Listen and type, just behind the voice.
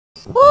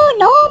Oh,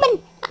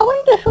 Norman, I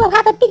wonder if we'll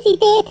have a busy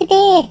day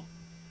today.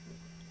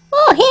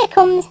 Oh, here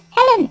comes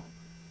Helen.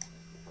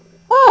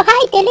 Oh,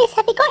 hi, Dilys.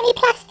 Have you got any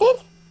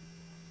plasters?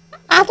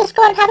 I'll just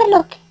go and have a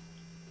look.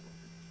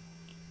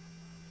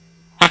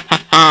 Ha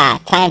ha ha!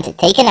 Time to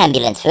take an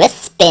ambulance for a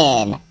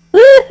spin!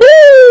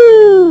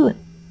 Woohoo!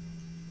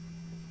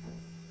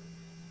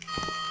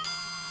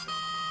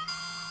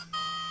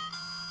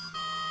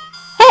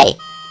 Hey!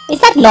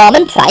 Is that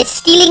Norman Price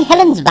stealing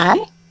Helen's van?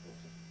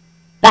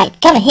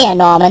 Right, come here,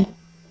 Norman.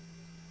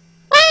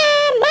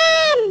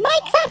 Mom,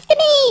 Mike's after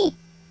me.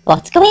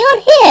 What's going on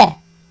here?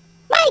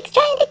 Mike's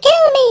trying to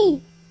kill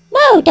me.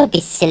 No, don't be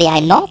silly,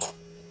 I'm not.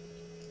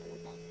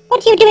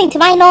 What are you doing to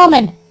my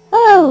Norman?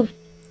 Oh,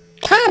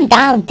 calm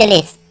down,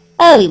 Dilys.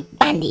 Oh,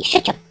 Bandy,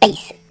 shut your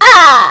face.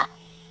 Ah!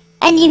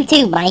 And you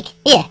too, Mike.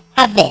 Here,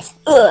 have this.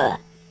 Ugh.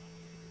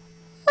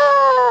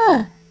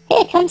 Oh,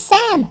 here comes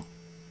Sam.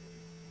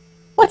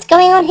 What's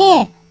going on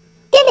here?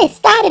 Dilys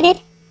started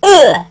it.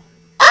 Ugh.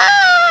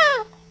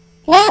 Ah!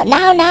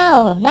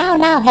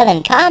 Now,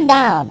 Helen, calm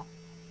down.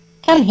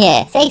 Come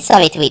here, say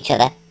sorry to each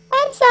other.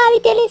 I'm sorry,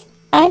 Dilys.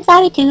 I'm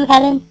sorry too,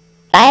 Helen.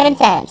 Fireman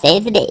Sam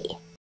saves the day.